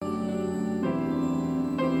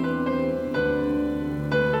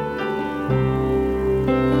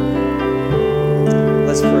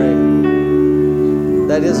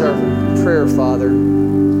That is our prayer, Father,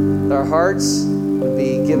 that our hearts would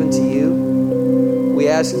be given to you. We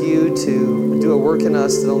ask you to do a work in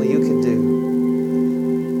us that only you can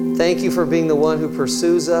do. Thank you for being the one who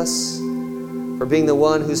pursues us, for being the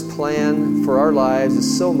one whose plan for our lives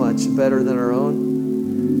is so much better than our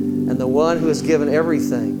own, and the one who has given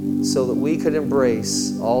everything so that we could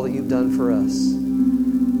embrace all that you've done for us.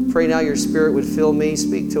 Pray now your Spirit would fill me,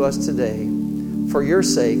 speak to us today for your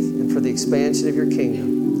sake and for the expansion of your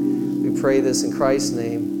kingdom. We pray this in Christ's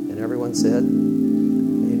name, and everyone said,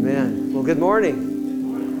 amen. Well, good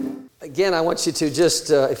morning. Again, I want you to just,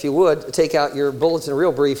 if you would, take out your bulletin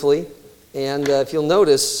real briefly, and if you'll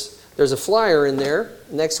notice, there's a flyer in there.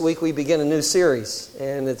 Next week we begin a new series,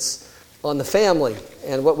 and it's on the family.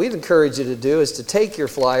 And what we'd encourage you to do is to take your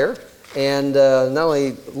flyer and not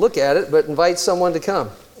only look at it, but invite someone to come.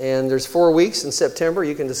 And there's 4 weeks in September.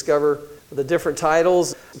 You can discover the different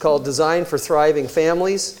titles called Design for Thriving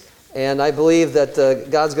Families. And I believe that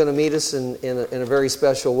God's going to meet us in a very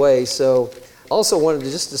special way. So also wanted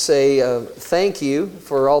to say thank you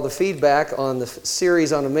for all the feedback on the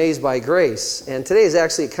series on Amazed by Grace. And today is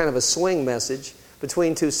actually kind of a swing message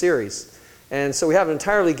between two series. And so we haven't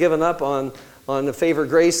entirely given up on the Favor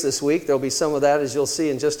Grace this week. There'll be some of that, as you'll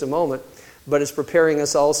see in just a moment. But it's preparing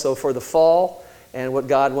us also for the fall and what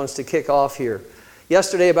God wants to kick off here.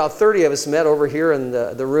 Yesterday, about 30 of us met over here in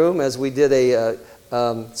the room as we did a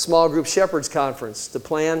small group shepherds conference to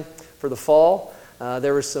plan for the fall. It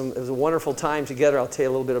was a wonderful time together. I'll tell you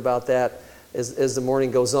a little bit about that as the morning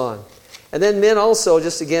goes on. And then men also,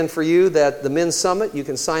 just again for you, that the Men's Summit, you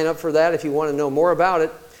can sign up for that if you want to know more about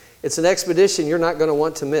it. It's an expedition you're not going to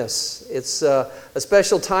want to miss. It's a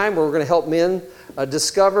special time where we're going to help men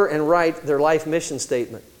discover and write their life mission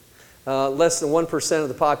statement. Less than 1% of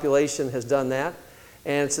the population has done that.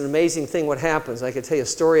 And it's an amazing thing what happens. I could tell you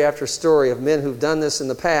story after story of men who've done this in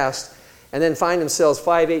the past and then find themselves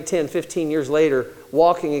 5, 8, 10, 15 years later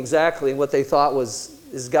walking exactly in what they thought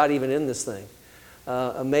is God even in this thing.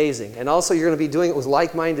 Amazing. And also you're going to be doing it with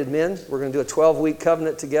like-minded men. We're going to do a 12-week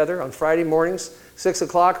covenant together on Friday mornings, 6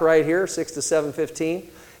 o'clock right here, 6 to 7:15.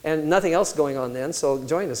 And nothing else going on then, so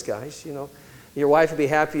join us, guys. You know, your wife would be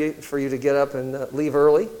happy for you to get up and leave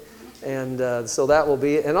early. And so that will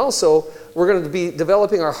be. And also, we're going to be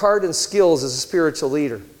developing our heart and skills as a spiritual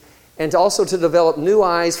leader. And also to develop new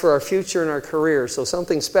eyes for our future and our career. So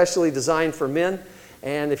something specially designed for men.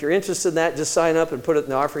 And if you're interested in that, just sign up and put it in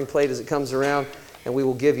the offering plate as it comes around. And we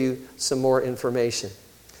will give you some more information.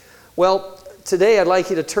 Well, today I'd like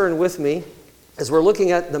you to turn with me as we're looking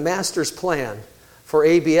at the Master's plan for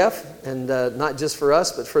ABF. And not just for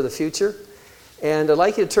us, but for the future. And I'd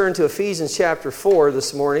like you to turn to Ephesians chapter 4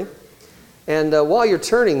 this morning. And while you're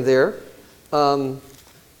turning there,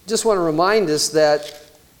 just want to remind us that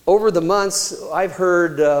over the months, I've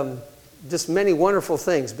heard just many wonderful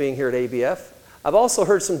things being here at ABF. I've also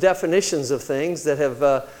heard some definitions of things that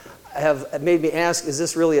have made me ask, is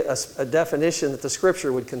this really a definition that the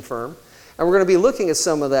Scripture would confirm? And we're going to be looking at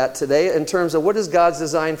some of that today in terms of what is God's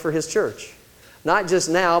design for His church. Not just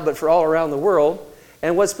now, but for all around the world.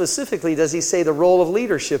 And what specifically does He say the role of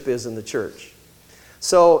leadership is in the church?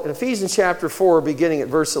 So in Ephesians chapter 4, beginning at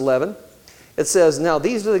verse 11, it says, "Now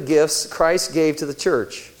these are the gifts Christ gave to the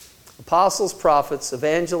church: apostles, prophets,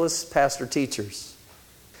 evangelists, pastor, teachers.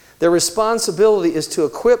 Their responsibility is to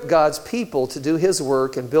equip God's people to do His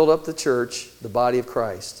work and build up the church, the body of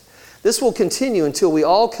Christ. This will continue until we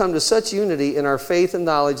all come to such unity in our faith and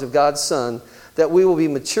knowledge of God's Son that we will be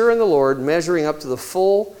mature in the Lord, measuring up to the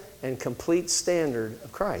full and complete standard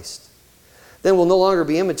of Christ. Then we'll no longer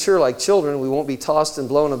be immature like children. We won't be tossed and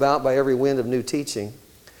blown about by every wind of new teaching.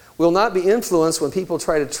 We'll not be influenced when people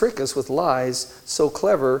try to trick us with lies so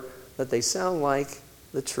clever that they sound like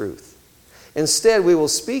the truth. Instead, we will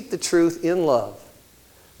speak the truth in love,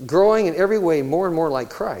 growing in every way more and more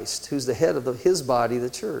like Christ, who's the head of His body,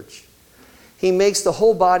 the church. He makes the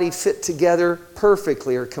whole body fit together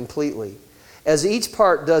perfectly or completely. As each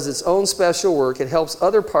part does its own special work, it helps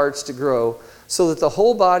other parts to grow so that the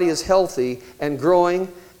whole body is healthy and growing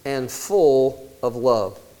and full of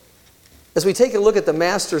love." As we take a look at the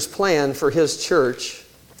Master's plan for His church,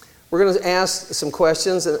 we're going to ask some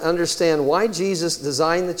questions and understand why Jesus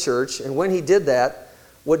designed the church, and when He did that,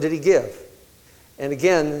 what did He give? And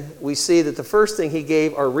again, we see that the first thing He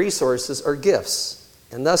gave are resources or gifts,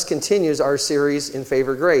 and thus continues our series in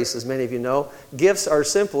Favor Grace. As many of you know, gifts are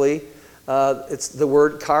simply it's the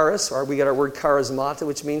word charis, or we get our word charismata,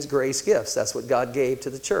 which means grace gifts. That's what God gave to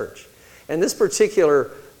the church. And this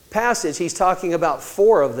particular passage, He's talking about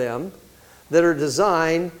 4 of them that are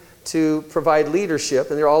designed to provide leadership,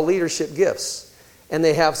 and they're all leadership gifts. and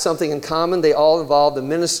they have something in common. They all involve the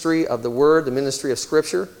ministry of the Word, the ministry of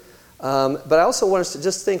Scripture. But I also want us to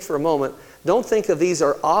just think for a moment, don't think of these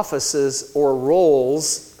as offices or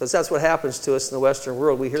roles, because that's what happens to us in the Western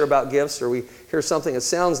world. We hear about gifts, or we hear something that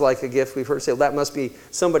sounds like a gift. We've heard say, well, that must be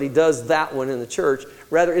somebody does that one in the church.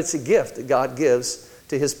 Rather, it's a gift that God gives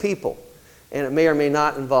to His people. And it may or may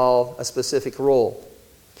not involve a specific role.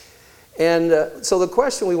 And so the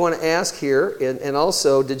question we want to ask here, and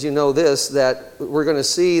also, did you know this, that we're going to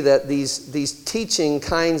see that these teaching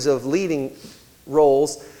kinds of leading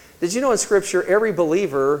roles, did you know in Scripture every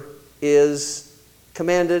believer is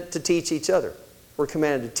commanded to teach each other? We're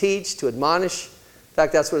commanded to teach, to admonish. In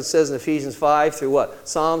fact, that's what it says in Ephesians 5 through what?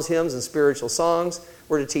 Psalms, hymns, and spiritual songs.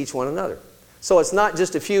 We're to teach one another. So it's not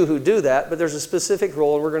just a few who do that, but there's a specific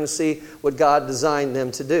role, and we're going to see what God designed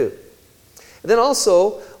them to do. And then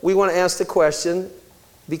also, we want to ask the question,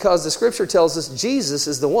 because the Scripture tells us Jesus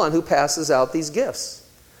is the one who passes out these gifts.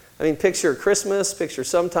 I mean, picture Christmas, picture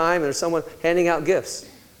sometime, and there's someone handing out gifts.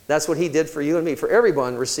 That's what He did for you and me. For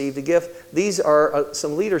everyone received a gift. These are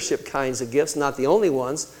some leadership kinds of gifts, not the only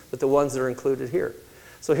ones, but the ones that are included here.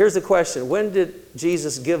 So here's the question. When did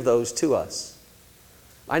Jesus give those to us?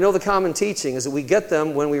 I know the common teaching is that we get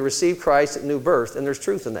them when we receive Christ at new birth, and there's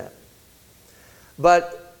truth in that.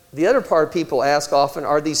 But the other part people ask often,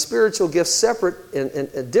 are these spiritual gifts separate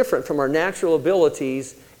and different from our natural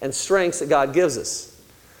abilities and strengths that God gives us?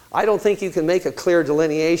 I don't think you can make a clear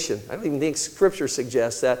delineation. I don't even think Scripture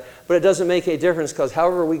suggests that, but it doesn't make any difference because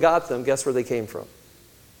however we got them, guess where they came from?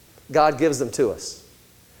 God gives them to us,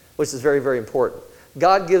 which is very, very important.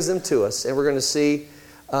 God gives them to us, and we're going to see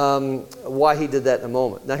why He did that in a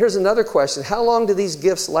moment. Now here's another question. How long do these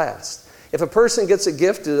gifts last? If a person gets a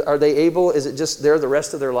gift, are they able, is it just there the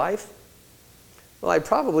rest of their life? Well, I'd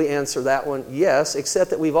probably answer that one yes,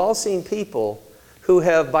 except that we've all seen people who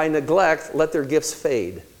have, by neglect, let their gifts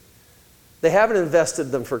fade. They haven't invested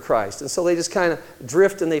them for Christ, and so they just kind of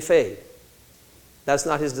drift and they fade. That's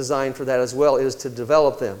not His design for that as well. It is to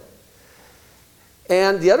develop them.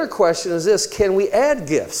 And the other question is this, can we add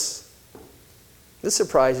gifts? This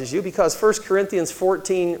surprises you because 1 Corinthians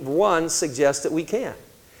 14:1 suggests that we can.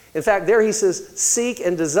 In fact, there he says, seek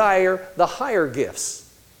and desire the higher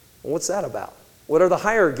gifts. Well, what's that about? What are the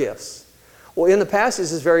higher gifts? Well, in the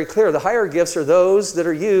passage it's very clear. The higher gifts are those that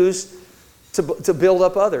are used to build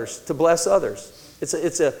up others, to bless others.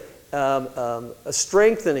 It's a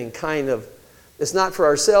strengthening kind of, it's not for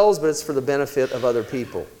ourselves, but it's for the benefit of other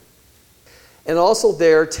people. And also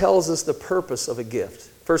there tells us the purpose of a gift.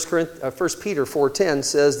 1 Peter 4:10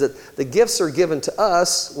 says that the gifts are given to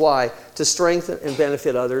us, why? To strengthen and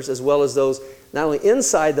benefit others, as well as those not only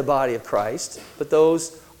inside the body of Christ, but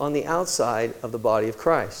those on the outside of the body of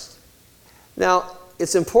Christ. Now,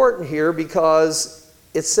 it's important here because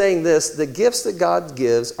it's saying this, the gifts that God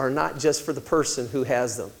gives are not just for the person who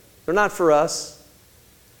has them. They're not for us.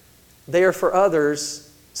 They are for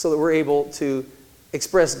others so that we're able to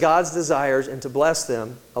express God's desires and to bless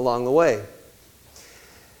them along the way.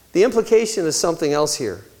 The implication is something else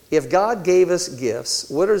here. If God gave us gifts,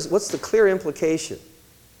 what's the clear implication?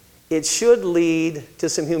 It should lead to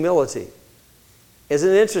some humility. Isn't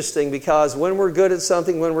it interesting? Because when we're good at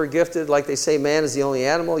something, when we're gifted, like they say, man is the only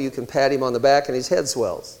animal, you can pat him on the back and his head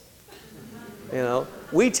swells. You know,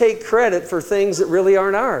 we take credit for things that really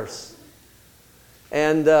aren't ours.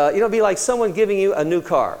 And, it'd be like someone giving you a new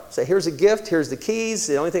car. Say, here's a gift, here's the keys.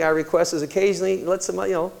 The only thing I request is occasionally let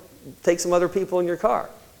some, take some other people in your car.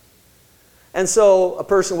 And so a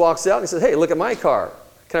person walks out and he says, hey, look at my car.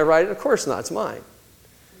 Can I ride it? Of course not. It's mine.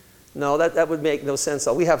 No, that would make no sense.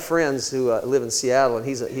 We have friends who live in Seattle, and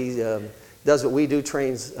he does what we do,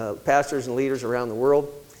 trains pastors and leaders around the world.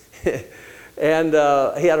 And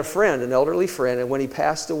he had a friend, an elderly friend, and when he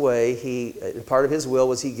passed away, part of his will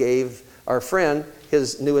was he gave our friend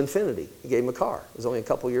his new Infiniti. He gave him a car. It was only a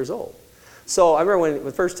couple years old. So I remember when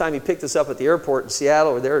the first time he picked us up at the airport in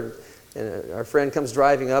Seattle, we're there, and our friend comes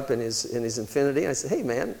driving up in his Infiniti, and I said, hey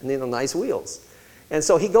man, nice wheels. And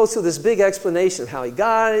so he goes through this big explanation of how he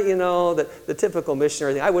got it, the typical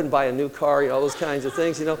missionary thing. I wouldn't buy a new car, all those kinds of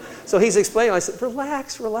things, So he's explaining. I said,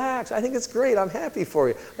 relax. I think it's great. I'm happy for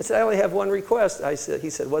you. I said, I only have one request. He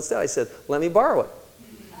said, what's that? I said, let me borrow it.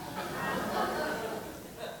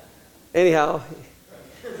 Anyhow,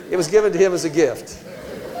 it was given to him as a gift.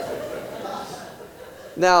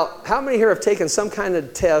 Now, how many here have taken some kind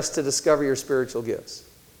of test to discover your spiritual gifts?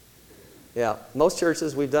 Yeah, most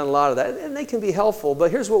churches, we've done a lot of that, and they can be helpful,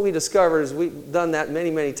 but here's what we discovered is we've done that many,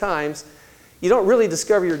 many times. You don't really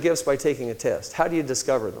discover your gifts by taking a test. How do you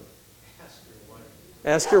discover them?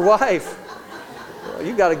 Ask your wife. Well,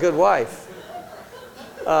 you've got a good wife.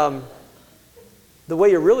 The the way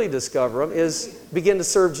you really discover them is begin to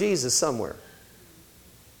serve Jesus somewhere.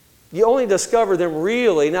 You only discover them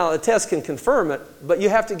really, now a test can confirm it, but you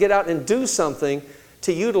have to get out and do something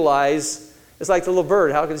to utilize. It's like the little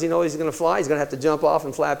bird. How does he know he's going to fly? He's going to have to jump off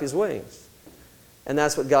and flap his wings. And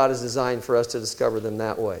that's what God has designed for us to discover them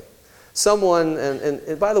that way. Someone,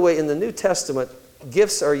 and by the way, in the New Testament,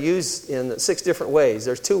 gifts are used in 6 different ways.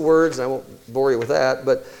 There's 2 words, and I won't bore you with that,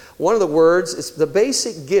 but one of the words is the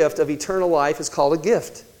basic gift of eternal life is called a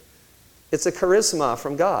gift. It's a charisma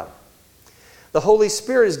from God. The Holy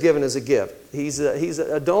Spirit is given as a gift. He's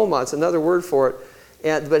a doma. It's another word for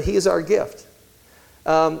it, but He is our gift.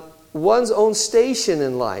 One's own station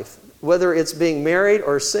in life, whether it's being married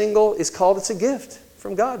or single, it's a gift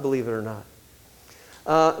from God, believe it or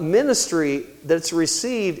not. Ministry that's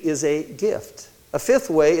received is a gift. A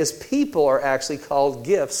 5th way is people are actually called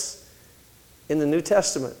gifts in the New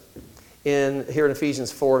Testament. Here in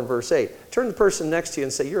Ephesians 4 and verse 8. Turn to the person next to you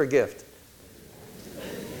and say, you're a gift.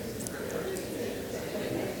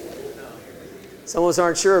 Some of us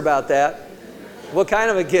aren't sure about that. What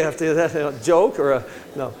kind of a gift? Is that a joke or a...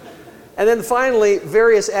 No. And then finally,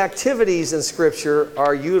 various activities in Scripture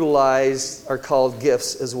are called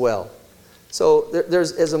gifts as well. So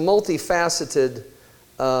there's a multifaceted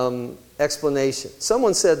explanation.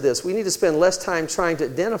 Someone said this: we need to spend less time trying to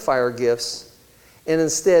identify our gifts and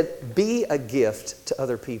instead be a gift to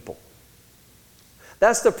other people.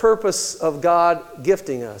 That's the purpose of God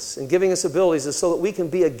gifting us and giving us abilities, is so that we can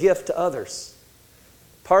be a gift to others.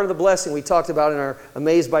 Part of the blessing we talked about in our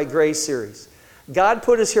Amazed by Grace series. God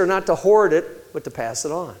put us here not to hoard it, but to pass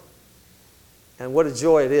it on. And what a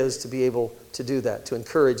joy it is to be able to do that, to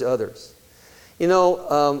encourage others. You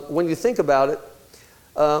know, when you think about it,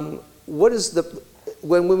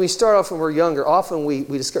 when we start off when we're younger, often we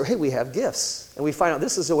discover, hey, we have gifts. And we find out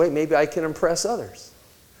this is a way maybe I can impress others.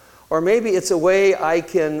 Or maybe it's a way I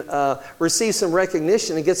can receive some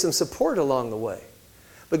recognition and get some support along the way.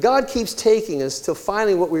 But God keeps taking us till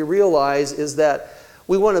finally what we realize is that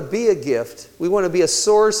we want to be a gift. We want to be a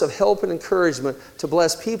source of help and encouragement to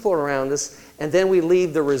bless people around us, and then we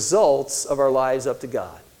leave the results of our lives up to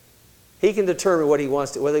God. He can determine what He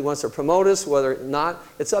wants to, whether He wants to promote us, whether not,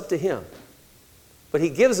 it's up to Him. But He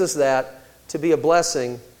gives us that to be a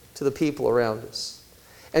blessing to the people around us.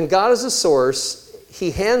 And God is a source.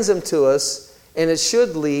 He hands them to us, and it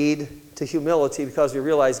should lead to humility, because we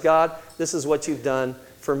realize, God, this is what You've done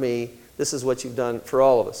for me. This is what You've done for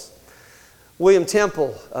all of us. William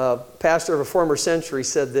Temple, pastor of a former century,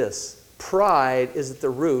 said this: pride is at the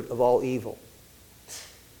root of all evil.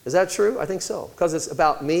 Is that true? I think so. Because it's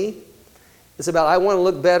about me. It's about I want to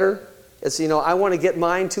look better. It's, I want to get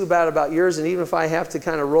mine too bad about yours, and even if I have to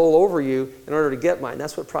kind of roll over you in order to get mine,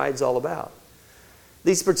 that's what pride's all about.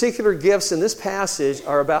 These particular gifts in this passage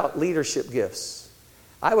are about leadership gifts.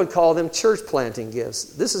 I would call them church planting gifts.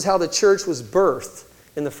 This is how the church was birthed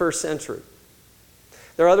in the first century.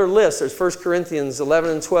 There are other lists. There's 1 Corinthians 11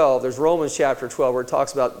 and 12. There's Romans chapter 12 where it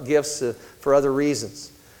talks about gifts for other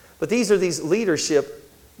reasons. But these are these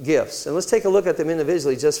leadership gifts. And let's take a look at them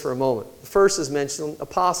individually just for a moment. The first is mentioned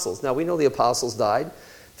apostles. Now we know the apostles died.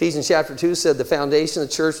 Ephesians chapter 2 said the foundation of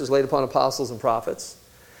the church was laid upon apostles and prophets.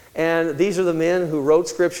 And these are the men who wrote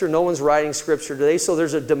Scripture. No one's writing Scripture today. So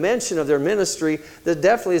there's a dimension of their ministry that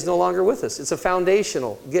definitely is no longer with us. It's a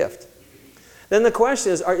foundational gift. Then the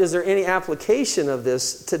question is there any application of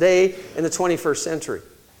this today in the 21st century?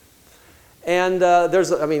 And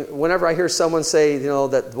whenever I hear someone say,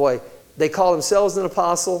 that, boy, they call themselves an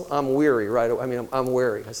apostle, I'm weary, right? I'm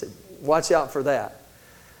wary. I said, watch out for that.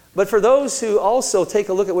 But for those who also take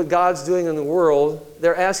a look at what God's doing in the world,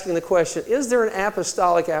 they're asking the question, is there an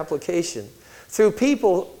apostolic application? Through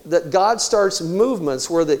people that God starts movements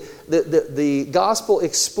where the gospel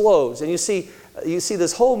explodes. And you see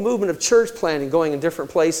this whole movement of church planting going in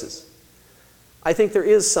different places. I think there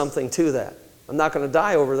is something to that. I'm not going to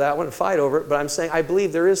die over that one and fight over it, but I'm saying I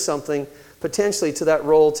believe there is something potentially to that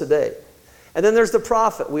role today. And then there's the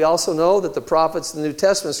prophet. We also know that the prophets in the New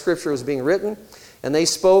Testament Scripture was being written, and they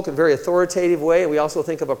spoke in a very authoritative way. We also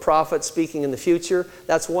think of a prophet speaking in the future.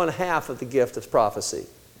 That's one half of the gift of prophecy.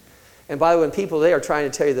 And by the way, when people today are trying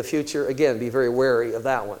to tell you the future, again, be very wary of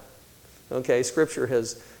that one. Okay, Scripture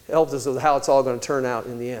has helped us with how it's all going to turn out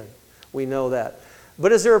in the end. We know that.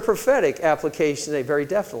 But is there a prophetic application today? Very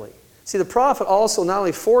definitely. See, the prophet also not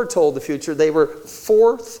only foretold the future, they were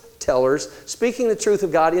forthtellers, speaking the truth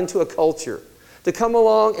of God into a culture, to come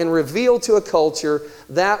along and reveal to a culture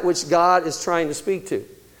that which God is trying to speak to,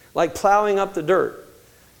 like plowing up the dirt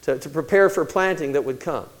to prepare for planting that would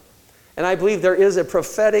come. And I believe there is a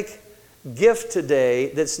prophetic gift today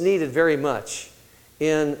that's needed very much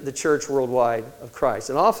in the church worldwide of Christ.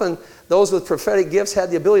 And often those with prophetic gifts had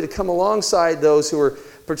the ability to come alongside those who were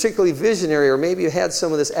particularly visionary, or maybe had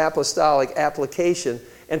some of this apostolic application,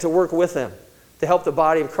 and to work with them to help the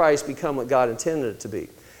body of Christ become what God intended it to be. And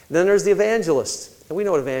then there's the evangelists. And we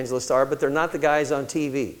know what evangelists are, but they're not the guys on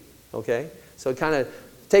TV. Okay? So kind of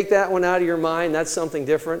take that one out of your mind. That's something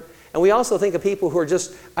different. And we also think of people who are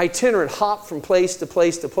just itinerant, hop from place to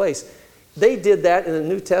place to place. They did that in the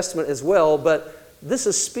New Testament as well, but this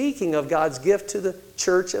is speaking of God's gift to the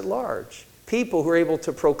church at large. People who are able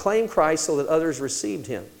to proclaim Christ so that others received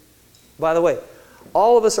Him. By the way,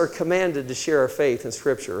 all of us are commanded to share our faith in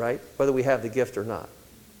Scripture, right? Whether we have the gift or not.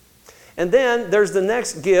 And then there's the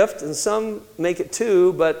next gift, and some make it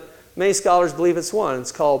two, but many scholars believe it's one.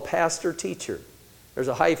 It's called pastor-teacher. There's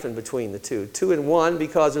a hyphen between the two. 2 and 1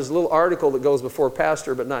 because there's a little article that goes before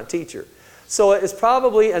pastor but not teacher. So it's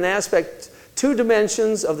probably an aspect, two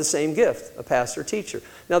dimensions of the same gift, a pastor-teacher.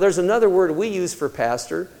 Now there's another word we use for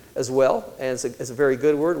pastor as well, and it's a very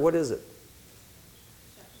good word. What is it?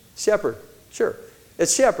 Shepherd. Sure.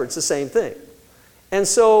 It's shepherd. It's the same thing. And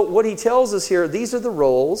so what he tells us here, these are the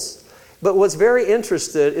roles, but what's very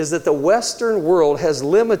interesting is that the Western world has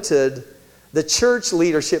limited the church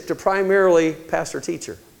leadership to primarily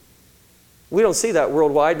pastor-teacher. We don't see that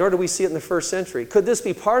worldwide, nor do we see it in the first century. Could this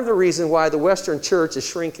be part of the reason why the Western church is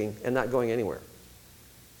shrinking and not going anywhere?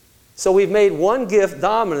 So we've made one gift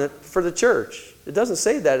dominant for the church. It doesn't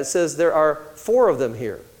say that. It says there are 4 of them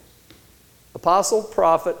here. Apostle,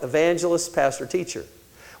 prophet, evangelist, pastor, teacher.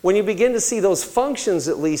 When you begin to see those functions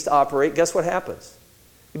at least operate, guess what happens?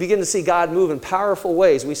 You begin to see God move in powerful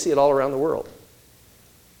ways. We see it all around the world.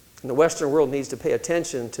 And the Western world needs to pay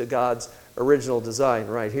attention to God's original design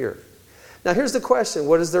right here. Now here's the question,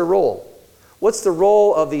 what is their role? What's the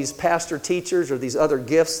role of these pastor teachers or these other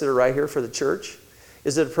gifts that are right here for the church?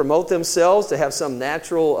 Is it to promote themselves, to have some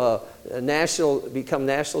become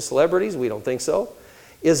national celebrities? We don't think so.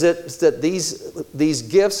 Is it that these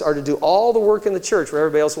gifts are to do all the work in the church where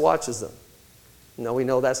everybody else watches them? No, we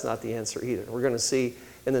know that's not the answer either. We're going to see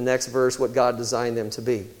in the next verse what God designed them to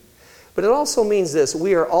be. But it also means this,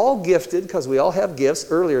 we are all gifted, because we all have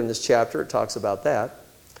gifts. Earlier in this chapter it talks about that,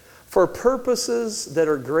 for purposes that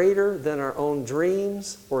are greater than our own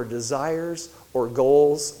dreams or desires or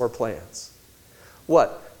goals or plans.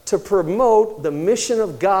 What? To promote the mission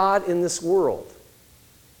of God in this world.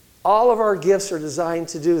 All of our gifts are designed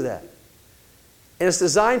to do that. And it's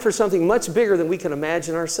designed for something much bigger than we can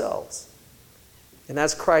imagine ourselves. And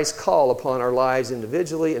that's Christ's call upon our lives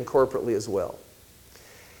individually and corporately as well.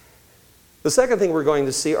 The second thing we're going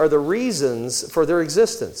to see are the reasons for their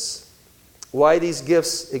existence. Why these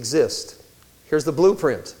gifts exist. Here's the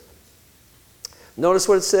blueprint. Notice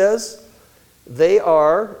what it says. They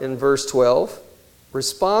are, in verse 12,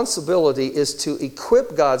 responsibility is to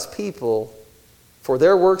equip God's people for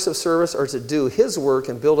their works of service or to do His work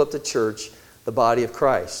and build up the church, the body of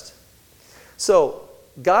Christ. So,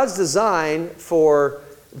 God's design for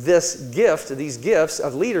this gift, these gifts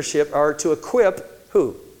of leadership, are to equip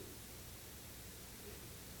who?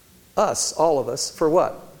 Us, all of us, for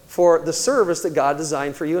what? For the service that God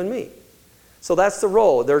designed for you and me. So that's the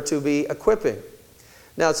role. They're to be equipping.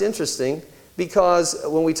 Now it's interesting because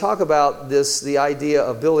when we talk about this, the idea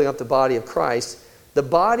of building up the body of Christ, the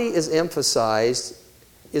body is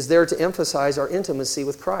there to emphasize our intimacy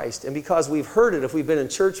with Christ. And because we've heard it, if we've been in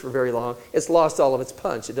church for very long, it's lost all of its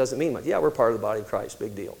punch. It doesn't mean much. Yeah, we're part of the body of Christ.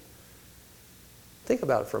 Big deal. Think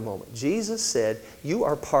about it for a moment. Jesus said, you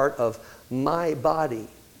are part of my body.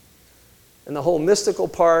 And the whole mystical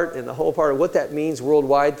part and the whole part of what that means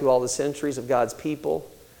worldwide through all the centuries of God's people,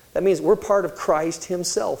 that means we're part of Christ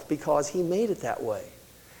Himself because He made it that way.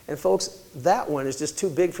 And folks, that one is just too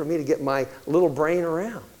big for me to get my little brain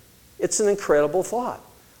around. It's an incredible thought.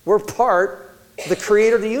 We're part of the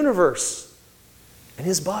Creator of the universe and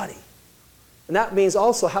His body. And that means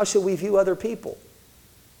also, how should we view other people?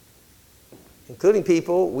 Including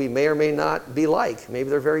people we may or may not be like. Maybe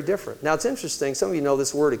they're very different. Now it's interesting. Some of you know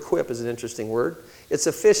this word equip is an interesting word. It's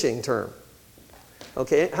a fishing term.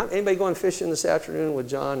 Okay, anybody going fishing this afternoon with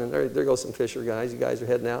John? And there goes some fisher guys. You guys are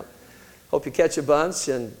heading out. Hope you catch a bunch,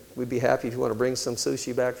 and we'd be happy if you want to bring some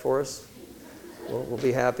sushi back for us. We'll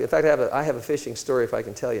be happy. In fact, I have a fishing story if I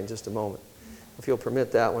can tell you in just a moment, if you'll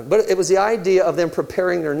permit that one. But it was the idea of them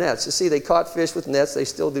preparing their nets. You see, they caught fish with nets. They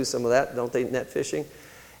still do some of that, don't they, net fishing?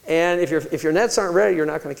 And if your nets aren't ready, you're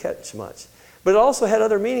not going to catch much. But it also had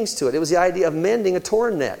other meanings to it. It was the idea of mending a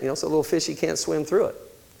torn net, so a little fishy can't swim through it.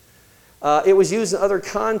 It was used in other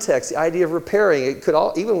contexts, the idea of repairing. It could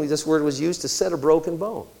even when this word was used to set a broken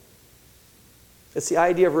bone. It's the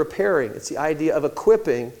idea of repairing. It's the idea of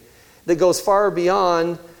equipping. that goes far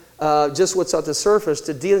beyond just what's at the surface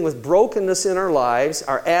to dealing with brokenness in our lives,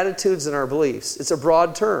 our attitudes, and our beliefs. It's a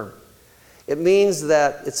broad term. It means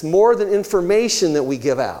that it's more than information that we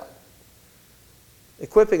give out.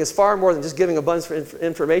 Equipping is far more than just giving a bunch of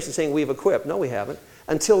information saying we've equipped. No, we haven't.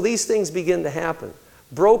 Until these things begin to happen.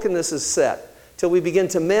 Brokenness is set. Till we begin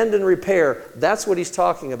to mend and repair. That's what he's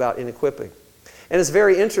talking about in equipping. And it's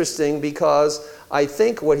very interesting because I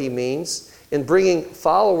think what he means in bringing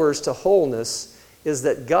followers to wholeness is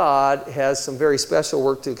that God has some very special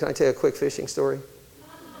work to do. Can I tell you a quick fishing story?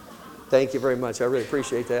 Thank you very much. I really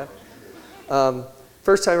appreciate that.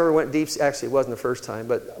 First time I ever went deep sea, actually it wasn't the first time,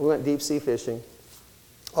 but we went deep sea fishing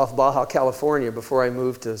off Baja, California before I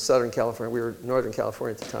moved to Southern California. We were in Northern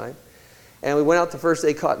California at the time. And we went out the first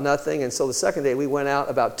day, caught nothing, and so the second day we went out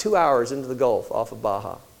about 2 hours into the Gulf off of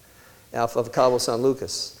Baja, off of Cabo San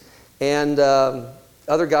Lucas. And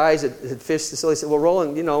other guys had fished the facility said, well,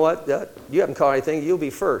 Roland, you know what? You haven't caught anything. You'll be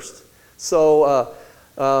first. So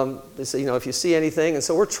they said, if you see anything. And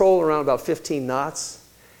so we're trolling around about 15 knots.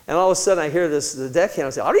 And all of a sudden I hear the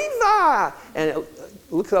deckhand say, Arriva! And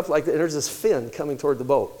it looks up like that, and there's this fin coming toward the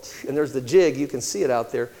boat. And there's the jig. You can see it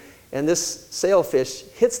out there. And this sailfish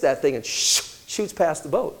hits that thing and shoots past the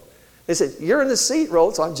boat. They said, you're in the seat,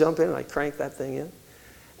 Roland. So I jump in and I crank that thing in.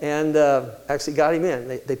 And actually got him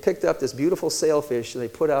in. They picked up this beautiful sailfish and they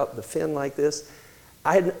put out the fin like this.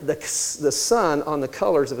 I had the sun on the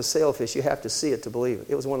colors of a sailfish. You have to see it to believe it.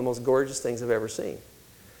 It was one of the most gorgeous things I've ever seen.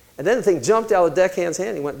 And then the thing jumped out of the deckhand's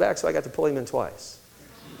hand. He went back, so I got to pull him in twice.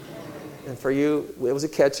 And for you, it was a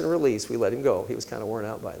catch and release. We let him go. He was kind of worn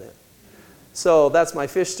out by then. So that's my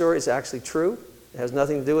fish story. It's actually true. It has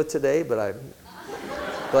nothing to do with today, but I'm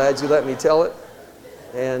glad you let me tell it.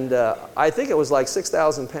 And I think it was like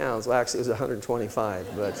 6,000 pounds. Well, actually, it was 125.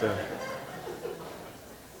 But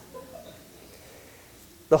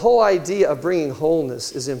the whole idea of bringing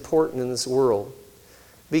wholeness is important in this world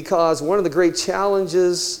because one of the great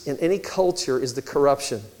challenges in any culture is the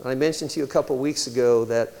corruption. I mentioned to you a couple weeks ago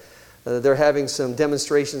that they're having some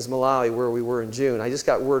demonstrations in Malawi where we were in June. I just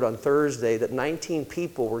got word on Thursday that 19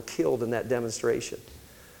 people were killed in that demonstration.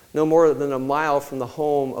 No more than a mile from the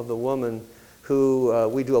home of the woman who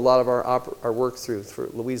we do a lot of our work through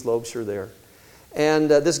Louise Loebscher there. And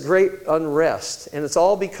this great unrest. And it's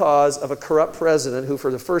all because of a corrupt president who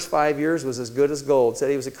for the first 5 years was as good as gold. Said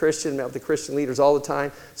he was a Christian, met with the Christian leaders all the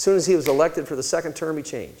time. As soon as he was elected for the second term, he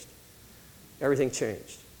changed. Everything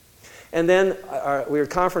changed. And then we were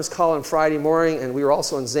conference call on Friday morning, and we were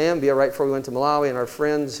also in Zambia right before we went to Malawi, and our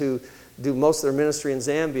friends who do most of their ministry in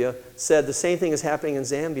Zambia said the same thing is happening in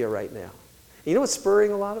Zambia right now. You know what's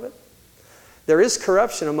spurring a lot of it? There is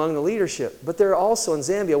corruption among the leadership, but they're also in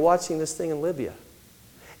Zambia watching this thing in Libya.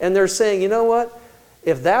 And they're saying, you know what?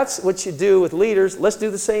 If that's what you do with leaders, let's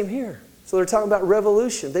do the same here. So they're talking about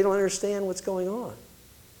revolution. They don't understand what's going on.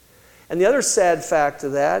 And the other sad fact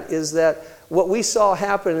of that is that what we saw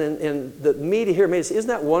happen in the media here made us, isn't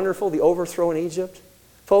that wonderful, the overthrow in Egypt?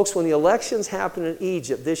 Folks, when the elections happen in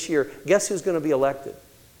Egypt this year, guess who's going to be elected?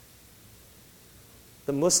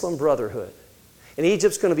 The Muslim Brotherhood. And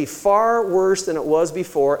Egypt's going to be far worse than it was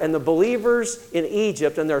before, and the believers in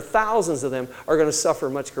Egypt, and there are thousands of them, are going to suffer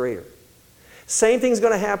much greater. Same thing's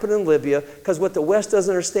going to happen in Libya, because what the West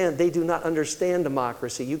doesn't understand, they do not understand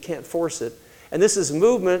democracy. You can't force it. And this is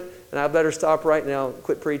movement, and I better stop right now,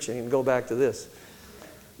 quit preaching, and go back to this.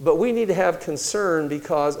 But we need to have concern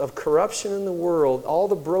because of corruption in the world, all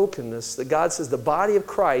the brokenness that God says the body of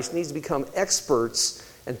Christ needs to become experts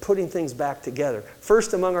and putting things back together.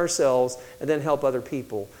 First among ourselves, and then help other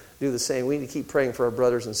people do the same. We need to keep praying for our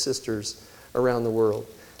brothers and sisters around the world.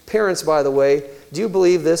 Parents, by the way, do you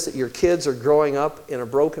believe this, that your kids are growing up in a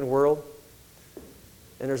broken world?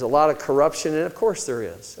 And there's a lot of corruption in it? Of course there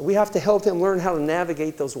is. We have to help them learn how to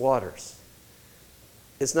navigate those waters.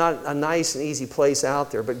 It's not a nice and easy place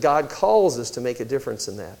out there, but God calls us to make a difference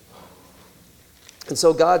in that. And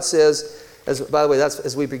so God says, by the way, that's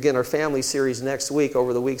as we begin our family series next week.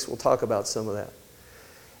 Over the weeks, we'll talk about some of that.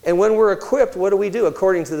 And when we're equipped, what do?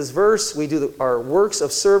 According to this verse, we do our works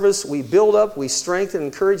of service. We build up, we strengthen,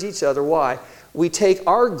 encourage each other. Why? We take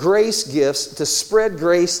our grace gifts to spread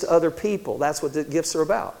grace to other people. That's what the gifts are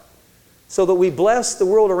about. So that we bless the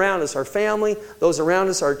world around us, our family, those around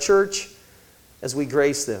us, our church, as we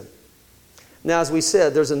grace them. Now, as we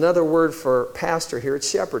said, there's another word for pastor here. It's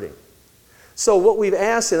shepherding. So what we've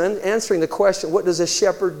asked in answering the question, what does a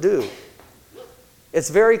shepherd do? It's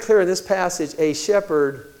very clear in this passage, a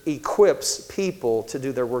shepherd equips people to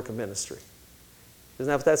do their work of ministry. Isn't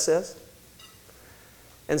that what that says?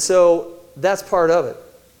 And so that's part of it.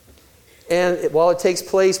 And while it takes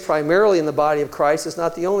place primarily in the body of Christ, it's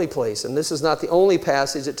not the only place. And this is not the only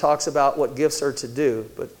passage that talks about what gifts are to do,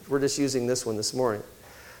 but we're just using this one this morning.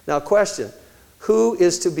 Now, question, who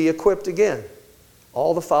is to be equipped again?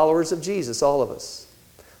 All the followers of Jesus, all of us.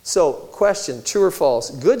 So, question, true or false?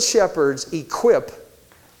 Good shepherds equip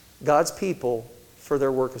God's people for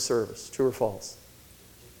their work of service. True or false?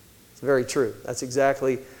 It's very true. That's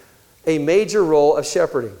exactly a major role of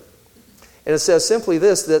shepherding. And it says simply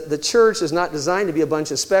this, that the church is not designed to be a bunch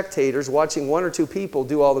of spectators watching one or two people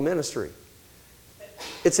do all the ministry.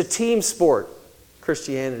 It's a team sport,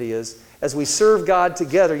 Christianity is, as we serve God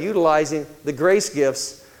together, utilizing the grace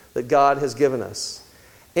gifts that God has given us.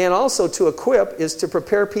 And also to equip is to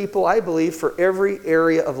prepare people, I believe, for every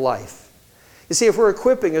area of life. You see, if we're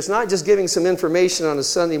equipping, it's not just giving some information on a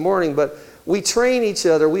Sunday morning, but we train each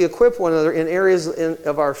other, we equip one another in areas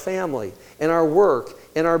of our family, in our work,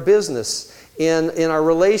 in our business, in our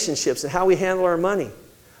relationships, and how we handle our money.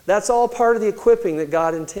 That's all part of the equipping that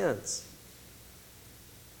God intends.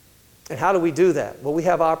 And how do we do that? Well, we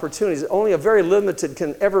have opportunities. Only a very limited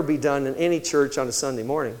can ever be done in any church on a Sunday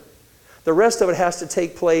morning. The rest of it has to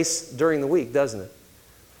take place during the week, doesn't it?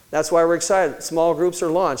 That's why we're excited. Small groups are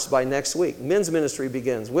launched by next week. Men's ministry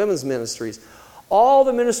begins, women's ministries. All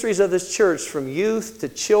the ministries of this church, from youth to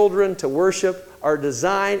children to worship, are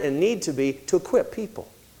designed and need to be to equip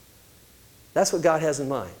people. That's what God has in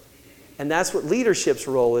mind. And that's what leadership's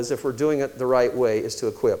role is, if we're doing it the right way, is to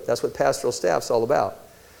equip. That's what pastoral staff's all about.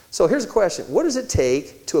 So here's a question. What does it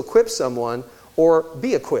take to equip someone or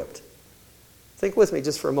be equipped? Think with me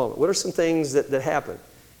just for a moment. What are some things that happen?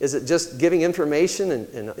 Is it just giving information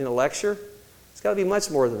in a lecture? It's got to be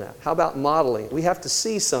much more than that. How about modeling? We have to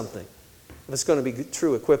see something if it's going to be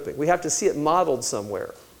true equipping. We have to see it modeled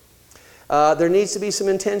somewhere. There needs to be some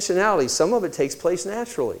intentionality. Some of it takes place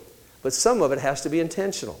naturally, but some of it has to be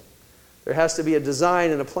intentional. There has to be a design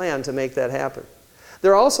and a plan to make that happen.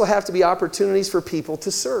 There also have to be opportunities for people to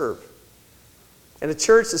serve. And a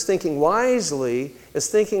church that's thinking wisely is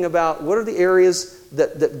thinking about what are the areas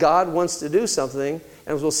that God wants to do something,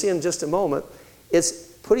 and as we'll see in just a moment, it's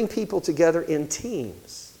putting people together in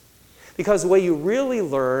teams. Because the way you really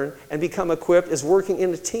learn and become equipped is working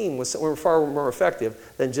in a team with someone far more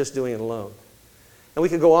effective than just doing it alone. And we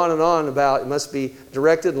could go on and on about it must be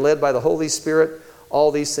directed and led by the Holy Spirit,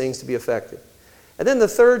 all these things to be effective. And then the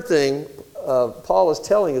third thing Paul is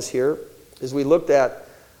telling us here, as we looked at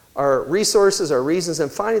our resources, our reasons,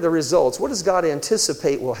 and finally the results. What does God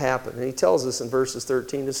anticipate will happen? And he tells us in verses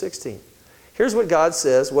 13 to 16. Here's what God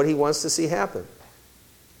says, what he wants to see happen.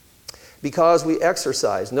 Because we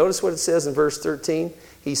exercise. Notice what it says in verse 13.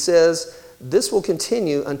 He says, this will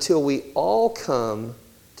continue until we all come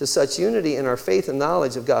to such unity in our faith and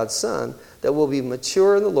knowledge of God's Son that we'll be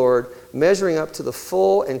mature in the Lord, measuring up to the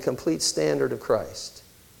full and complete standard of Christ.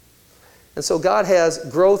 And so God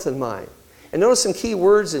has growth in mind. And notice some key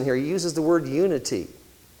words in here. He uses the word unity.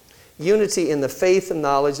 Unity in the faith and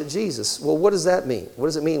knowledge of Jesus. Well, what does that mean? What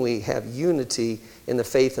does it mean we have unity in the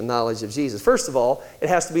faith and knowledge of Jesus? First of all, it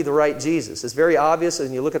has to be the right Jesus. It's very obvious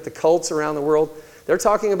when you look at the cults around the world. They're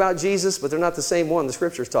talking about Jesus, but they're not the same one the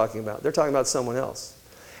Scripture is talking about. They're talking about someone else.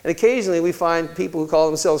 And occasionally we find people who call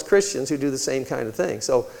themselves Christians who do the same kind of thing.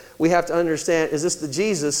 So we have to understand, is this the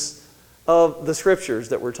Jesus of the Scriptures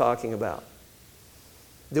that we're talking about?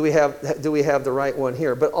 Do we have the right one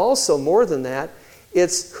here? But also, more than that,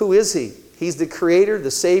 it's who is he? He's the Creator, the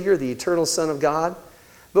Savior, the eternal Son of God.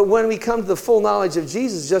 But when we come to the full knowledge of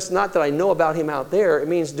Jesus, just not that I know about him out there, it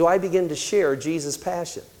means, do I begin to share Jesus'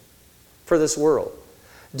 passion for this world?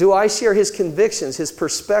 Do I share his convictions, his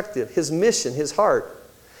perspective, his mission, his heart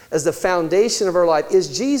as the foundation of our life?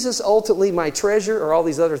 Is Jesus ultimately my treasure, or all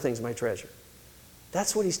these other things my treasure?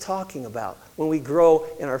 That's what he's talking about when we grow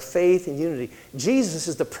in our faith and unity. Jesus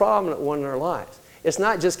is the prominent one in our lives. It's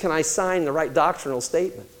not just, can I sign the right doctrinal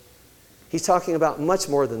statement? He's talking about much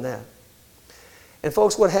more than that. And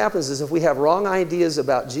folks, what happens is if we have wrong ideas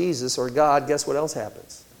about Jesus or God, guess what else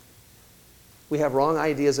happens? We have wrong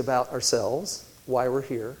ideas about ourselves, why we're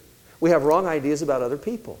here. We have wrong ideas about other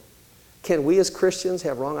people. Can we as Christians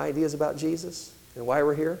have wrong ideas about Jesus and why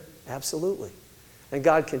we're here? Absolutely. And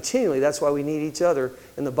God continually, that's why we need each other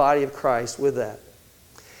in the body of Christ with that.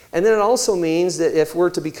 And then it also means that if we're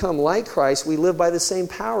to become like Christ, we live by the same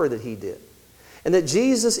power that he did. And that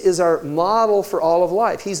Jesus is our model for all of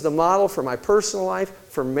life. He's the model for my personal life,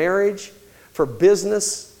 for marriage, for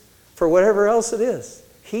business, for whatever else it is.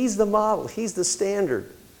 He's the model. He's the standard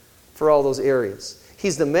for all those areas.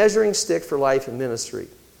 He's the measuring stick for life and ministry.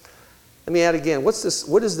 Let me add again, what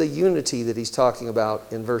is the unity that he's talking about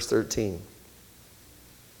in verse 13?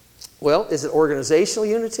 Well, is it organizational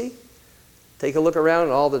unity? Take a look around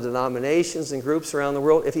at all the denominations and groups around the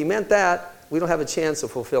world. If he meant that, we don't have a chance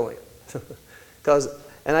of fulfilling it.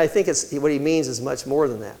 And I think what he means is much more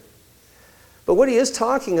than that. But what he is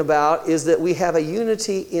talking about is that we have a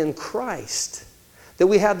unity in Christ, that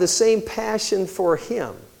we have the same passion for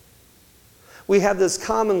him. We have this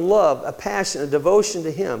common love, a passion, a devotion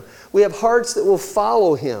to him. We have hearts that will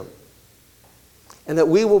follow him, and that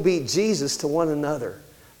we will be Jesus to one another.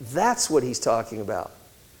 That's what he's talking about.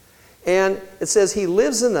 And it says he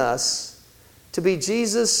lives in us to be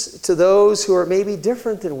Jesus to those who are maybe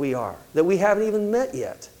different than we are, that we haven't even met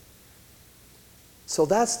yet. So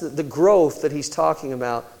that's the growth that he's talking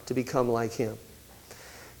about, to become like him.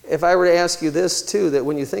 If I were to ask you this too, that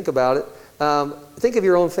when you think about it, think of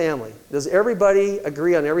your own family. Does everybody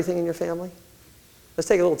agree on everything in your family? Let's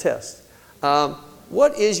take a little test.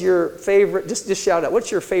 What is your favorite, just shout out, what's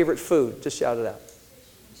your favorite food? Just shout it out.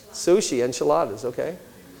 Sushi, enchiladas, okay.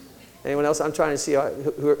 Anyone else? I'm trying to see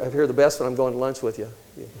who are the best when I'm going to lunch with you.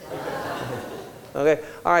 Okay.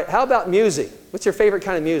 All right. How about music? What's your favorite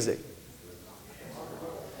kind of music?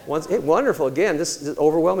 Wonderful. Again, this is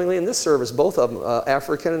overwhelmingly in this service, both of them,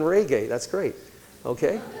 African and reggae. That's great.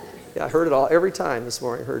 Okay. Yeah, I heard it all every time this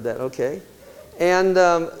morning. I heard that. Okay. And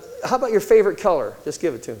how about your favorite color? Just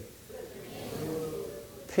give it to me.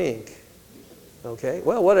 Pink. Okay.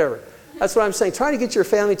 Well, whatever. That's what I'm saying. Try to get your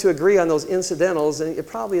family to agree on those incidentals, and it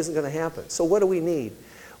probably isn't going to happen. So what do we need?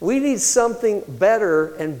 We need something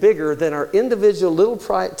better and bigger than our individual little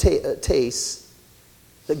tastes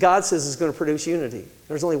that God says is going to produce unity.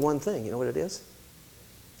 There's only one thing. You know what it is?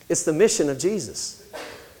 It's the mission of Jesus.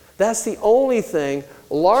 That's the only thing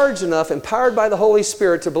large enough, empowered by the Holy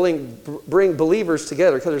Spirit, to bring believers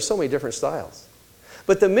together, because there's so many different styles.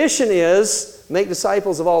 But the mission is make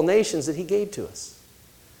disciples of all nations that he gave to us.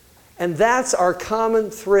 And that's our common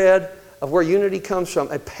thread of where unity comes from,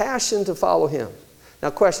 a passion to follow him. Now,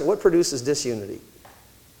 question, what produces disunity?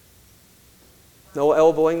 No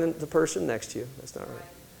elbowing the person next to you. That's not right.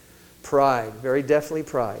 Pride. Very definitely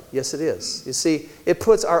pride. Yes, it is. You see, it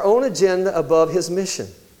puts our own agenda above his mission.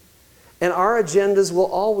 And our agendas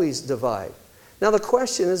will always divide. Now, the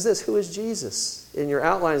question is this: who is Jesus? In your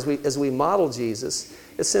outline, as we model Jesus,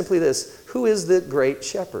 it's simply this: who is the great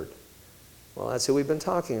shepherd? Well, that's who we've been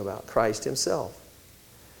talking about, Christ himself.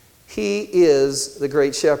 He is the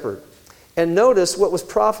great shepherd. And notice what was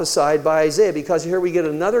prophesied by Isaiah, because here we get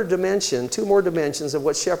another dimension, two more dimensions of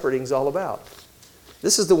what shepherding is all about.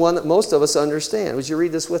 This is the one that most of us understand. Would you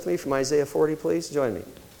read this with me from Isaiah 40, please? Join me.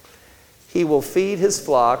 He will feed his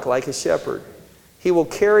flock like a shepherd. He will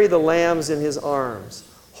carry the lambs in his arms,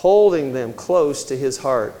 holding them close to his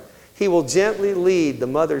heart. He will gently lead the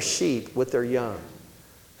mother sheep with their young.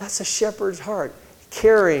 That's a shepherd's heart,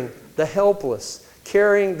 carrying the helpless,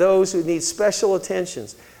 carrying those who need special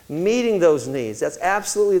attentions, meeting those needs. That's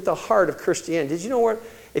absolutely at the heart of Christianity. Did you know where,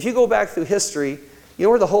 if you go back through history, you know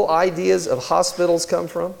where the whole ideas of hospitals come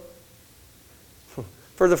from?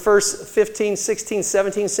 For the first 15, 16,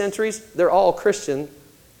 17 centuries, they're all Christian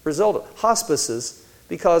result. Hospices,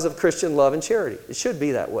 because of Christian love and charity. It should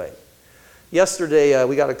be that way. Yesterday,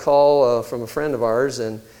 we got a call from a friend of ours,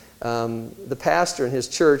 and the pastor in his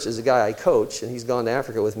church is a guy I coach, and he's gone to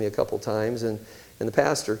Africa with me a couple times. And the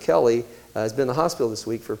pastor, Kelly, has been in the hospital this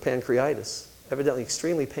week for pancreatitis, evidently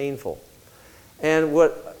extremely painful.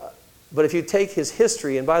 But if you take his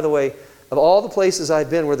history, and by the way, of all the places I've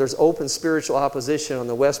been where there's open spiritual opposition on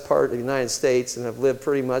the west part of the United States, and I've lived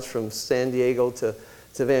pretty much from San Diego to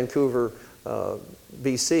Vancouver,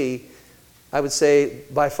 BC, I would say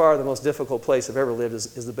by far the most difficult place I've ever lived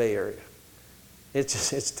is the Bay Area.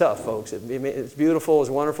 It's tough, folks. It's beautiful. It's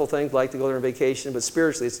a wonderful thing. I'd like to go there on vacation, but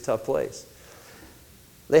spiritually it's a tough place.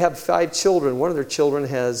 They have 5 children. One of their children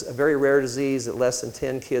has a very rare disease that less than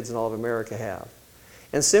 10 kids in all of America have.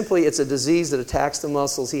 And simply, it's a disease that attacks the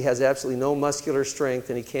muscles. He has absolutely no muscular strength,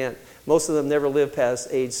 and most of them never live past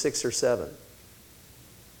age 6 or 7.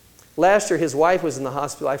 Last year, his wife was in the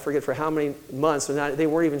hospital, I forget for how many months, and they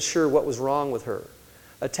weren't even sure what was wrong with her.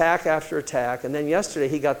 Attack after attack. And then yesterday,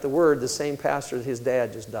 he got the word, the same pastor that his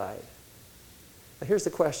dad just died. Now, here's the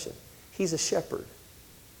question. He's a shepherd.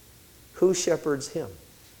 Who shepherds him?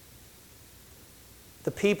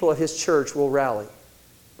 The people of his church will rally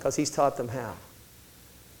because he's taught them how.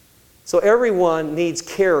 So everyone needs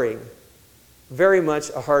caring, very much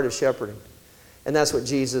a heart of shepherding. And that's what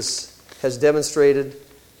Jesus has demonstrated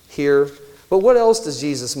here. But what else does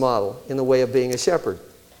Jesus model in the way of being a shepherd?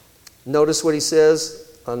 Notice what he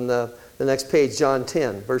says on the next page, John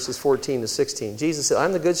 10, verses 14 to 16. Jesus said,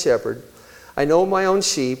 I'm the good shepherd. I know my own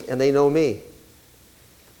sheep, and they know me.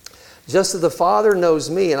 Just as the Father knows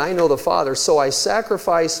me and I know the Father, so I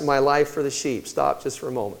sacrifice my life for the sheep. Stop just for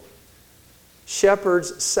a moment.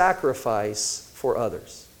 Shepherds sacrifice for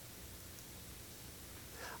others.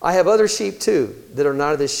 I have other sheep too that are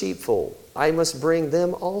not of this sheepfold. I must bring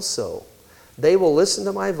them also. They will listen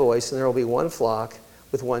to my voice, and there will be one flock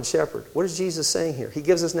with one shepherd. What is Jesus saying here? He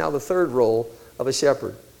gives us now the third role of a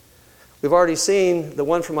shepherd. We've already seen the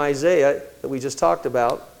one from Isaiah that we just talked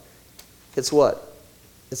about. It's what?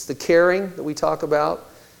 It's the caring that we talk about.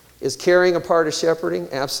 Is caring a part of shepherding?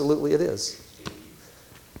 Absolutely it is.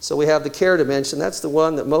 So we have the care dimension. That's the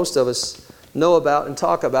one that most of us know about and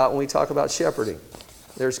talk about when we talk about shepherding.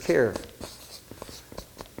 There's care.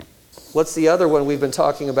 What's the other one we've been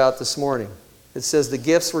talking about this morning? It says the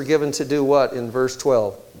gifts were given to do what in verse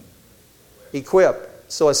 12? Equip.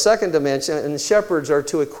 So a second dimension, and the shepherds are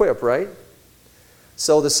to equip, right?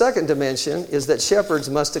 So the second dimension is that shepherds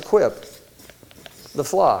must equip the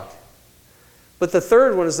flock. But the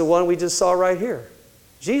third one is the one we just saw right here.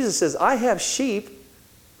 Jesus says, I have sheep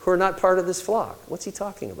who are not part of this flock. What's he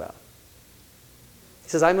talking about? He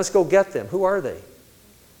says, I must go get them. Who are they?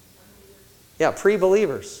 Yeah,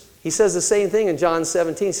 pre-believers. He says the same thing in John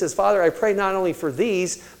 17. He says, Father, I pray not only for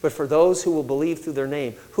these, but for those who will believe through their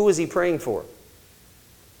name. Who is he praying for?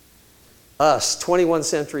 Us, 21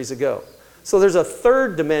 centuries ago. So there's a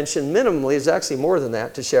third dimension, minimally, it's actually more than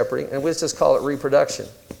that, to shepherding, and let's just call it reproduction.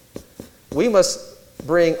 We must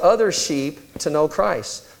bring other sheep to know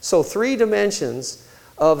Christ. So 3 dimensions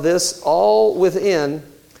of this, all within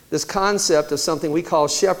this concept of something we call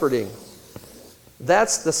shepherding.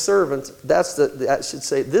 That's the servant,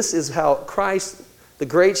 this is how Christ, the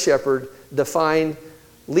great shepherd, defined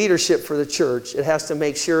leadership for the church. It has to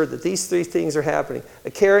make sure that these 3 things are happening: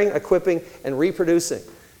 caring, equipping, and reproducing.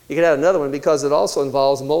 You could add another one because it also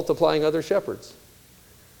involves multiplying other shepherds.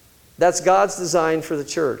 That's God's design for the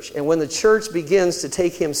church. And when the church begins to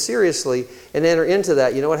take him seriously and enter into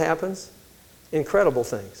that, you know what happens? Incredible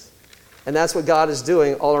things. And that's what God is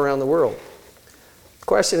doing all around the world. The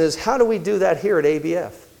question is, how do we do that here at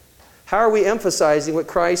ABF? How are we emphasizing what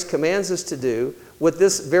Christ commands us to do with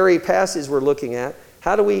this very passage we're looking at?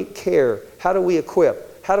 How do we care? How do we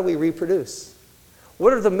equip? How do we reproduce?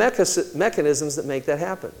 What are the mechanisms that make that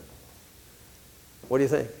happen? What do you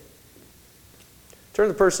think? Turn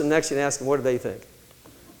to the person next to you and ask them, what do they think?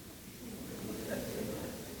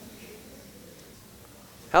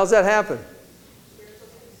 How's that happen?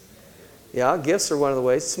 Yeah, gifts are one of the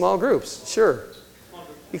ways. Small groups, sure.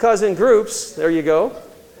 Because in groups, there you go,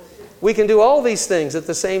 we can do all these things at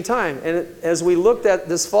the same time. And as we looked at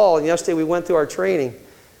this fall, and yesterday we went through our training,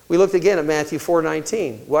 we looked again at Matthew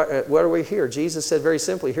 4:19. What are we here? Jesus said very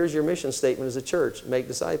simply, here's your mission statement as a church, make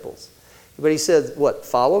disciples. But he said, what?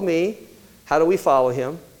 Follow me. How do we follow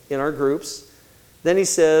him? In our groups. Then he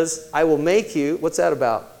says, I will make you, what's that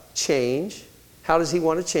about? Change. How does he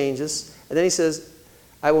want to change us? And then he says,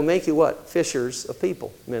 I will make you what? Fishers of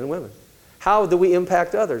people, men and women. How do we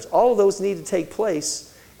impact others? All of those need to take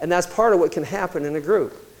place, and that's part of what can happen in a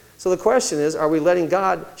group. So the question is, are we letting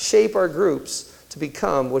God shape our groups to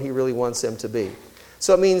become what he really wants them to be?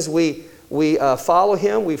 So it means we follow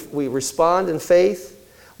him, we respond in faith,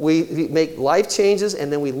 we make life changes,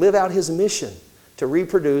 and then we live out his mission to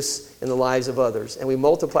reproduce in the lives of others. And we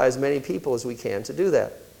multiply as many people as we can to do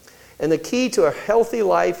that. And the key to a healthy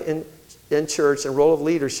life in church and role of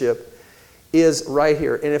leadership is right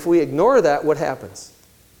here. And if we ignore that, what happens?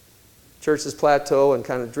 Churches plateau and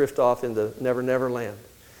kind of drift off into never, never land.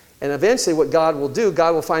 And eventually what God will do,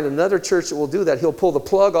 God will find another church that will do that. He'll pull the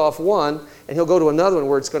plug off one, and he'll go to another one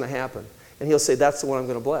where it's going to happen. And he'll say, that's the one I'm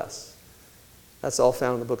going to bless. That's all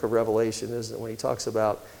found in the book of Revelation, isn't it? When he talks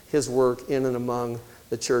about his work in and among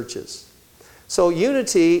the churches. So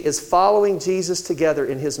unity is following Jesus together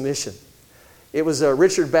in his mission. It was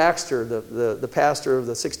Richard Baxter, the pastor of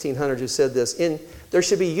the 1600s, who said this. There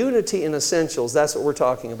should be unity in essentials. That's what we're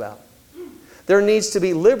talking about. There needs to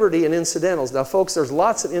be liberty in incidentals. Now, folks, there's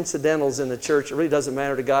lots of incidentals in the church. It really doesn't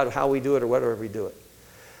matter to God how we do it or whatever we do it.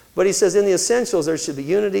 But he says in the essentials, there should be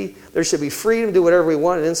unity. There should be freedom to do whatever we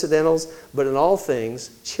want in incidentals. But in all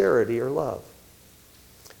things, charity or love.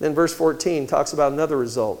 Then verse 14 talks about another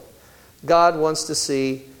result. God wants to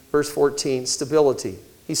see, verse 14, stability.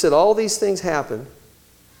 He said, all these things happen.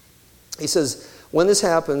 He says, when this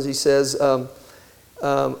happens, he says, then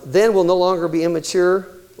we'll no longer be immature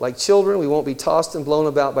like children. We won't be tossed and blown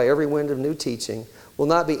about by every wind of new teaching. We'll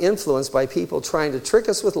not be influenced by people trying to trick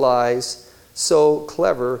us with lies so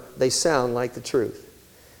clever they sound like the truth.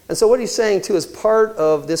 And so what he's saying, too, as part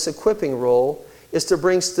of this equipping role is to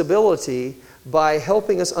bring stability by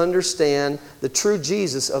helping us understand the true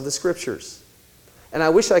Jesus of the Scriptures. And I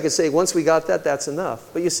wish I could say once we got that, that's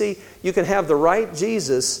enough. But you see, you can have the right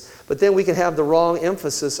Jesus, but then we can have the wrong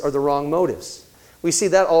emphasis or the wrong motives. We see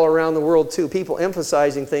that all around the world too. People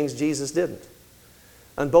emphasizing things Jesus didn't.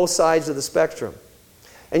 On both sides of the spectrum.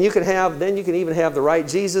 And you can even have the right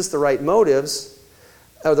Jesus, the right motives,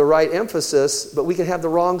 or the right emphasis, but we can have the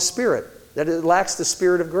wrong spirit. That it lacks the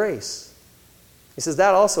spirit of grace. He says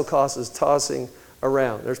that also causes tossing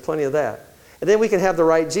around. There's plenty of that. And then we can have the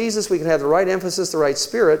right Jesus, we can have the right emphasis, the right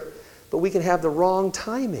spirit, but we can have the wrong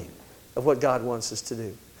timing of what God wants us to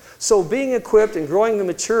do. So being equipped and growing to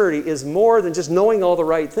maturity is more than just knowing all the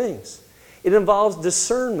right things. It involves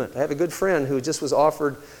discernment. I have a good friend who just was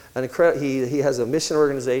offered he has a mission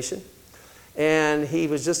organization, and he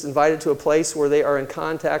was just invited to a place where they are in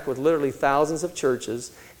contact with literally thousands of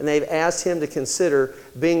churches, and they've asked him to consider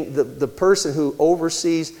being the person who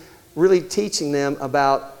oversees really teaching them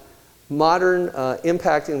about modern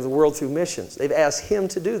impacting the world through missions. They've asked him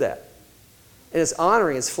to do that. And it's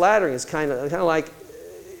honoring, it's flattering, it's kind of like,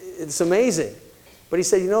 it's amazing. But he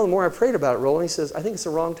said, the more I prayed about it, Roland, he says, I think it's the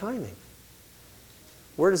wrong timing.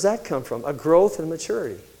 Where does that come from? A growth and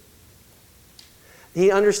maturity.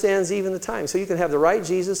 He understands even the time. So you can have the right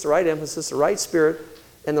Jesus, the right emphasis, the right spirit,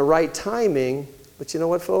 and the right timing. But you know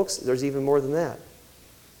what, folks? There's even more than that.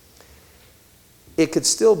 It could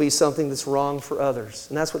still be something that's wrong for others.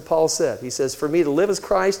 And that's what Paul said. He says, for me to live as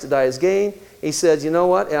Christ, to die as gain. He said, you know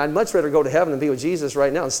what? And I'd much rather go to heaven and be with Jesus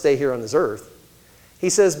right now and stay here on this earth. He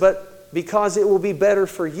says, but because it will be better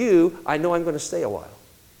for you, I know I'm going to stay a while.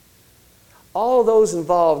 All those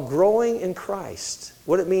involve growing in Christ,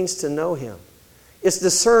 what it means to know Him. It's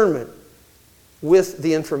discernment with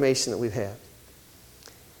the information that we've had.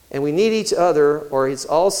 And we need each other, or it's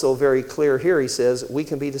also very clear here, he says, we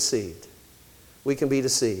can be deceived. We can be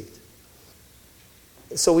deceived.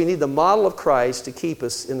 So we need the model of Christ to keep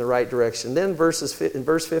us in the right direction. Then in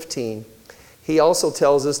verse 15, he also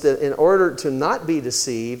tells us that in order to not be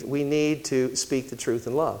deceived, we need to speak the truth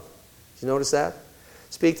in love. Did you notice that?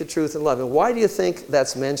 Speak the truth in love. And why do you think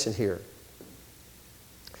that's mentioned here?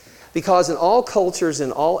 Because in all cultures,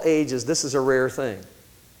 in all ages, this is a rare thing.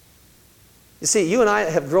 You see, you and I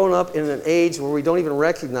have grown up in an age where we don't even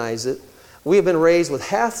recognize it. We have been raised with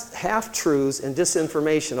half-truths and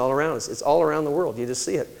disinformation all around us. It's all around the world. You just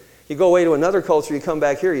see it. You go away to another culture, you come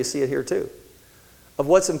back here, you see it here too. Of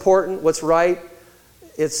what's important, what's right,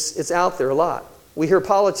 it's out there a lot. We hear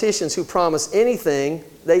politicians who promise anything.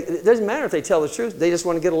 It doesn't matter if they tell the truth. They just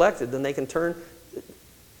want to get elected. Then they can turn.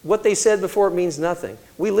 What they said before, it means nothing.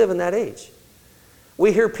 We live in that age.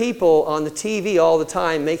 We hear people on the TV all the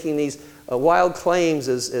time making these wild claims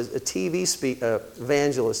as a TV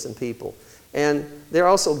evangelists and people. And they're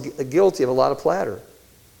also guilty of a lot of platter.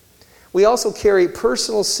 We also carry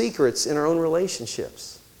personal secrets in our own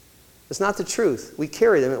relationships. It's not the truth. We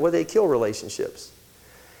carry them, where they kill relationships.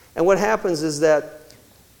 And what happens is that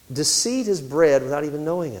deceit is bred without even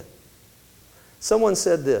knowing it. Someone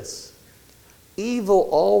said this, evil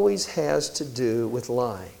always has to do with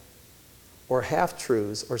lying, or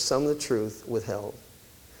half-truths, or some of the truth withheld.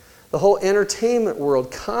 The whole entertainment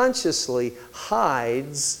world consciously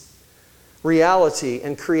hides reality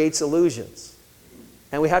and creates illusions.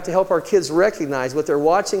 And we have to help our kids recognize what they're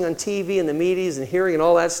watching on TV and the medias and hearing and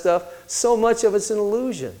all that stuff. So much of it's an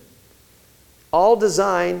illusion. All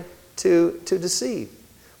designed to deceive.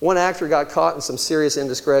 One actor got caught in some serious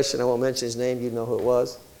indiscretion. I won't mention his name. You know who it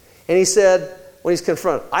was. And he said, when he's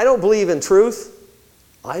confronted, I don't believe in truth.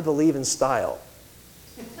 I believe in style.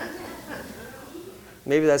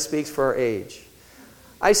 Maybe that speaks for our age.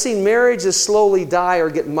 I've seen marriages slowly die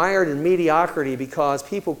or get mired in mediocrity because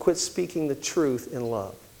people quit speaking the truth in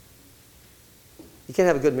love. You can't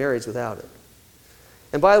have a good marriage without it.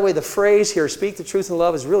 And by the way, the phrase here, speak the truth in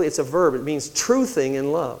love, it's a verb. It means truthing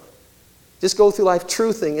in love. Just go through life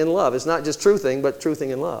truthing in love. It's not just truthing, but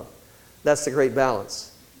truthing in love. That's the great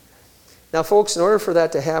balance. Now, folks, in order for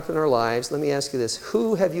that to happen in our lives, let me ask you this.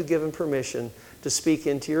 Who have you given permission to speak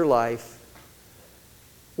into your life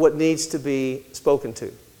what needs to be spoken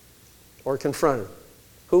to or confronted?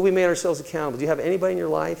 Who have we made ourselves accountable? Do you have anybody in your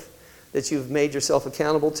life that you've made yourself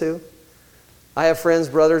accountable to? I have friends,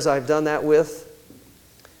 brothers I've done that with.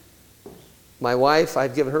 My wife,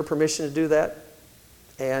 I've given her permission to do that.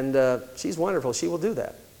 And she's wonderful. She will do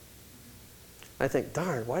that. I think,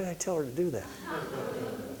 darn, why did I tell her to do that?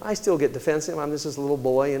 I still get defensive. I'm just this little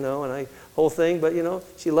boy, and whole thing. But,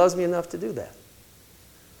 she loves me enough to do that.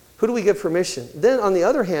 Who do we give permission? Then, on the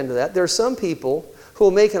other hand of that, there are some people who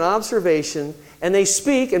will make an observation, and they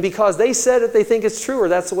speak, and because they said it, they think it's true, or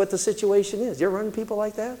that's what the situation is. You ever run into people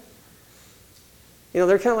like that?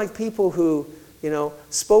 They're kind of like people who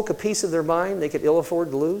spoke a piece of their mind they could ill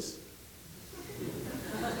afford to lose?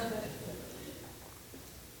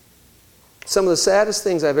 Some of the saddest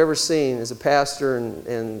things I've ever seen as a pastor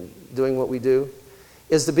and doing what we do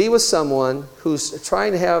is to be with someone who's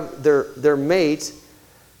trying to have their mate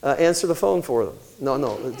answer the phone for them.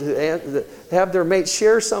 To have their mate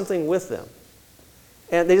share something with them.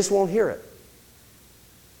 And they just won't hear it.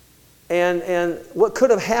 And what could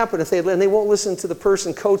have happened if they won't listen to the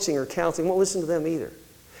person coaching or counseling, won't listen to them either.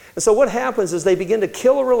 And so what happens is they begin to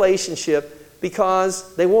kill a relationship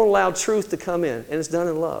because they won't allow truth to come in, and it's done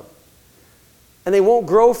in love. And they won't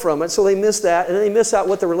grow from it, so they miss that, and then they miss out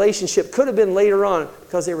what the relationship could have been later on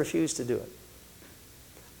because they refuse to do it.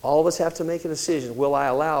 All of us have to make a decision. Will I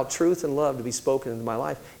allow truth and love to be spoken into my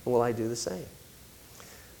life, and will I do the same?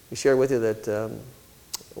 We shared with you that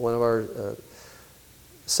one of our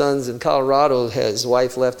sons in Colorado, his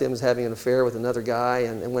wife left him, was having an affair with another guy,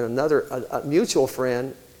 and when a mutual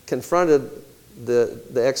friend confronted the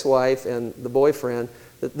ex-wife and the boyfriend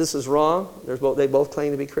that this is wrong, they both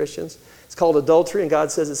claim to be Christians. It's called adultery, and God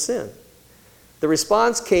says it's sin. The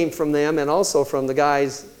response came from them and also from the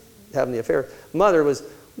guys having the affair. Mother was,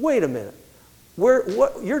 wait a minute.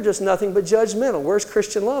 You're just nothing but judgmental. Where's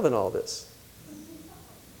Christian love in all this?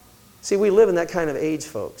 See, we live in that kind of age,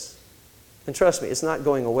 folks. And trust me, it's not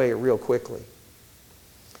going away real quickly.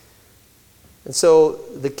 And so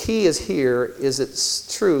the key is here is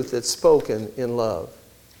it's truth that's spoken in love.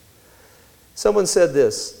 Someone said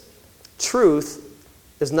this, truth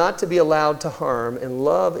is not to be allowed to harm, and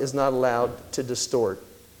love is not allowed to distort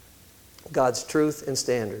God's truth and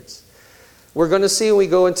standards. We're going to see when we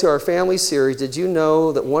go into our family series, did you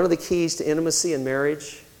know that one of the keys to intimacy in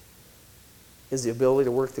marriage is the ability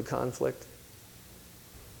to work through conflict?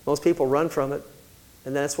 Most people run from it,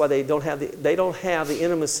 and that's why they don't have the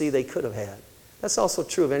intimacy they could have had. That's also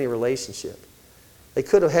true of any relationship. They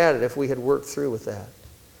could have had it if we had worked through with that.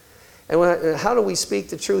 And how do we speak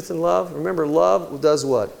the truth in love? Remember, love does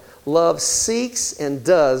what? Love seeks and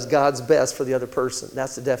does God's best for the other person.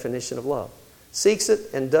 That's the definition of love. Seeks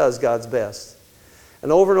it and does God's best.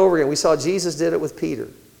 And over again, we saw Jesus did it with Peter.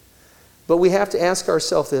 But we have to ask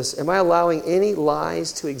ourselves this, am I allowing any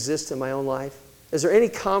lies to exist in my own life? Is there any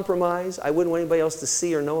compromise I wouldn't want anybody else to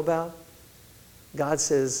see or know about? God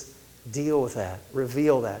says, deal with that.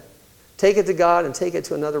 Reveal that. Take it to God and take it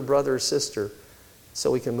to another brother or sister so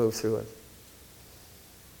we can move through it.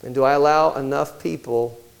 And do I allow enough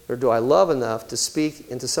people, or do I love enough to speak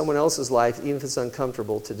into someone else's life, even if it's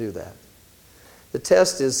uncomfortable, to do that? The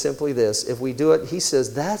test is simply this. If we do it, he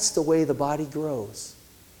says, that's the way the body grows.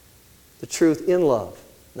 The truth in love.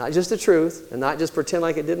 Not just the truth, and not just pretend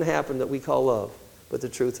like it didn't happen that we call love, but the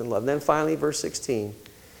truth in love. And then finally, verse 16,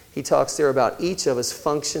 he talks there about each of us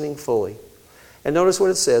functioning fully. And notice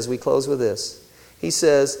what it says. We close with this. He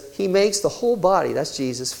says, he makes the whole body, that's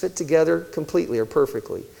Jesus, fit together completely or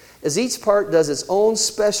perfectly. As each part does its own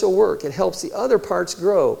special work, it helps the other parts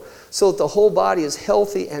grow so that the whole body is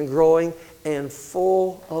healthy and growing and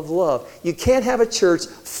full of love. You can't have a church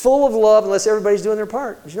full of love unless everybody's doing their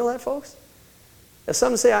part. Did you know that, folks? If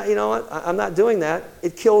some say, you know what, I'm not doing that,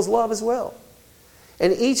 it kills love as well.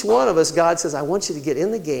 And each one of us, God says, I want you to get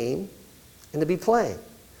in the game and to be playing.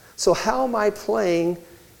 So how am I playing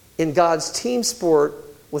in God's team sport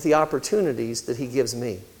with the opportunities that he gives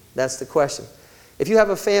me? That's the question. If you have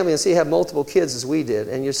a family and say you have multiple kids as we did,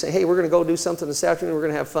 and you're saying, hey, we're going to go do something this afternoon, we're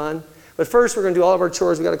going to have fun, but first we're going to do all of our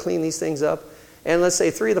chores, we've got to clean these things up. And let's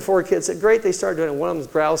say 3 of the 4 kids said, great, they start doing it, and one of them's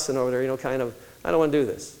grousing over there, kind of, I don't want to do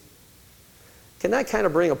this. Can that kind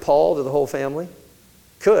of bring a pall to the whole family?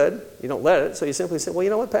 Could. You don't let it. So you simply say, well, you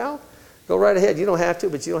know what, pal? Go right ahead. You don't have to,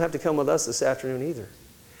 but you don't have to come with us this afternoon either.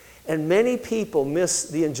 And many people miss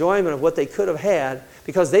the enjoyment of what they could have had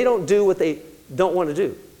because they don't do what they don't want to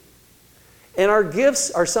do. And our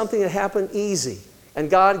gifts are something that happen easy. And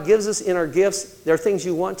God gives us in our gifts, there are things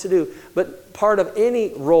you want to do. But part of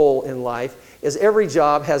any role in life is every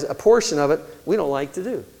job has a portion of it we don't like to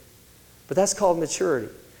do. But that's called maturity.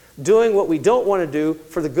 Doing what we don't want to do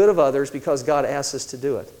for the good of others because God asks us to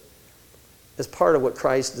do it. As part of what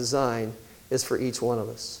Christ's design is for each one of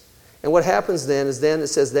us. And what happens then is it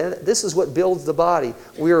says this is what builds the body.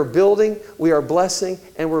 We are building, we are blessing,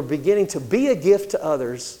 and we're beginning to be a gift to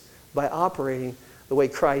others by operating the way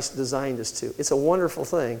Christ designed us to. It's a wonderful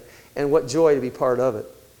thing, and what joy to be part of it.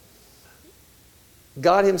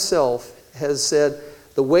 God himself has said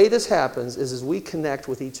the way this happens is as we connect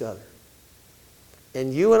with each other.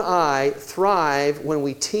 And you and I thrive when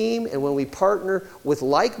we team and when we partner with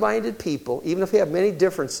like-minded people, even if we have many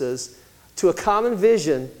differences, to a common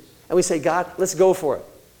vision, and we say, God, let's go for it.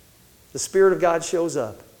 The Spirit of God shows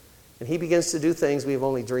up, And He begins to do things we've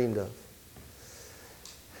only dreamed of.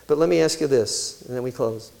 But let me ask you this, and then we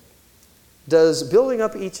close. Does building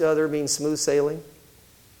up each other mean smooth sailing?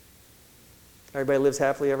 Everybody lives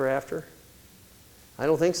happily ever after? I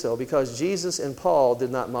don't think so, because Jesus and Paul did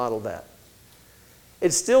not model that.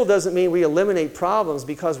 It still doesn't mean we eliminate problems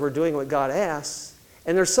because we're doing what God asks.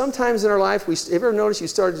 And there's sometimes in our life, have you ever noticed you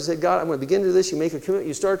start to say, God, I'm going to begin to do this, you make a commitment,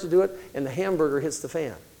 you start to do it, and the hamburger hits the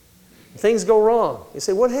fan. Things go wrong. You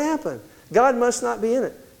say, what happened? God must not be in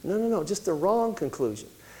it. No, just the wrong conclusion.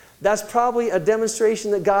 That's probably a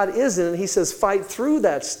demonstration that God is in it. He says, fight through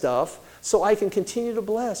that stuff so I can continue to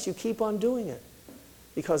bless. You keep on doing it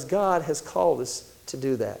because God has called us to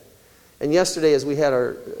do that. And yesterday, as we had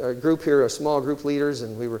our group here, our small group leaders,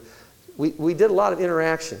 and we did a lot of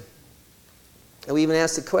interaction. And we even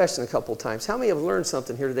asked a question a couple of times. How many have learned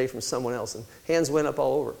something here today from someone else? And hands went up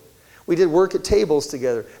all over. We did work at tables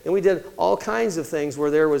together. And we did all kinds of things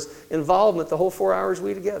where there was involvement the whole 4 hours we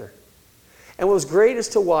were together. And what was great is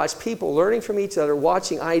to watch people learning from each other,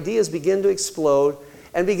 watching ideas begin to explode,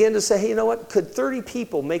 and begin to say, hey, you know what? Could 30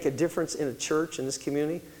 people make a difference in a church, in this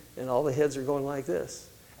community? And all the heads are going like this.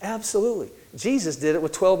 Absolutely. Jesus did it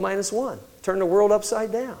with 12 minus 1. Turned the world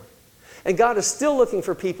upside down. And God is still looking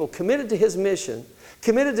for people committed to His mission,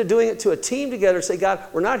 committed to doing it to a team together. Say, God,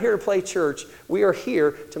 we're not here to play church. We are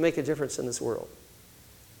here to make a difference in this world.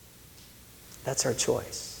 That's our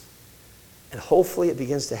choice. And hopefully it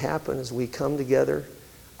begins to happen as we come together.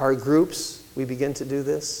 Our groups, we begin to do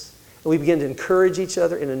this. And we begin to encourage each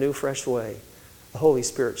other in a new, fresh way. The Holy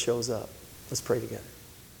Spirit shows up. Let's pray together.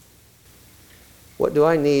 What do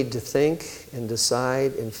I need to think and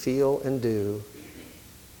decide and feel and do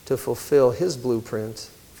to fulfill His blueprint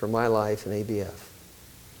for my life in ABF?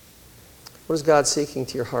 What is God seeking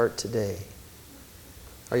to your heart today?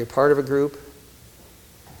 Are you part of a group?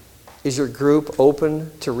 Is your group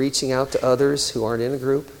open to reaching out to others who aren't in a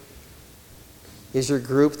group? Is your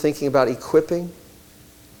group thinking about equipping,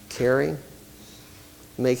 caring,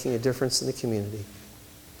 making a difference in the community?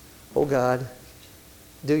 Oh God,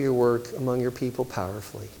 do your work among your people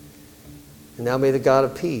powerfully. And now may the God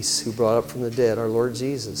of peace, who brought up from the dead our Lord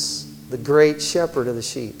Jesus, the great shepherd of the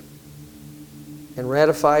sheep, and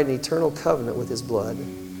ratified an eternal covenant with His blood,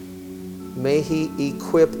 may He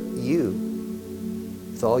equip you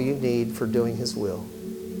with all you need for doing His will.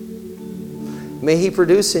 May He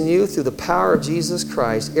produce in you, through the power of Jesus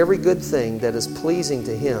Christ, every good thing that is pleasing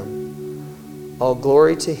to Him. All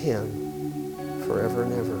glory to Him forever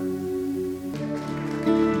and ever.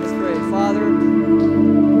 Let's pray. Father,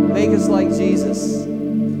 make us like Jesus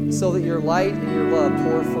so that your light and your love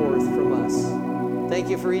pour forth from us. Thank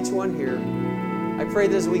you for each one here. I pray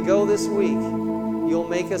that as we go this week, you'll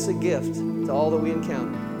make us a gift to all that we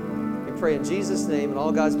encounter. I pray in Jesus' name, and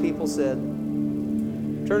all God's people said,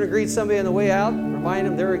 turn to greet somebody on the way out. Remind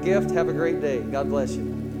them they're a gift. Have a great day. God bless you.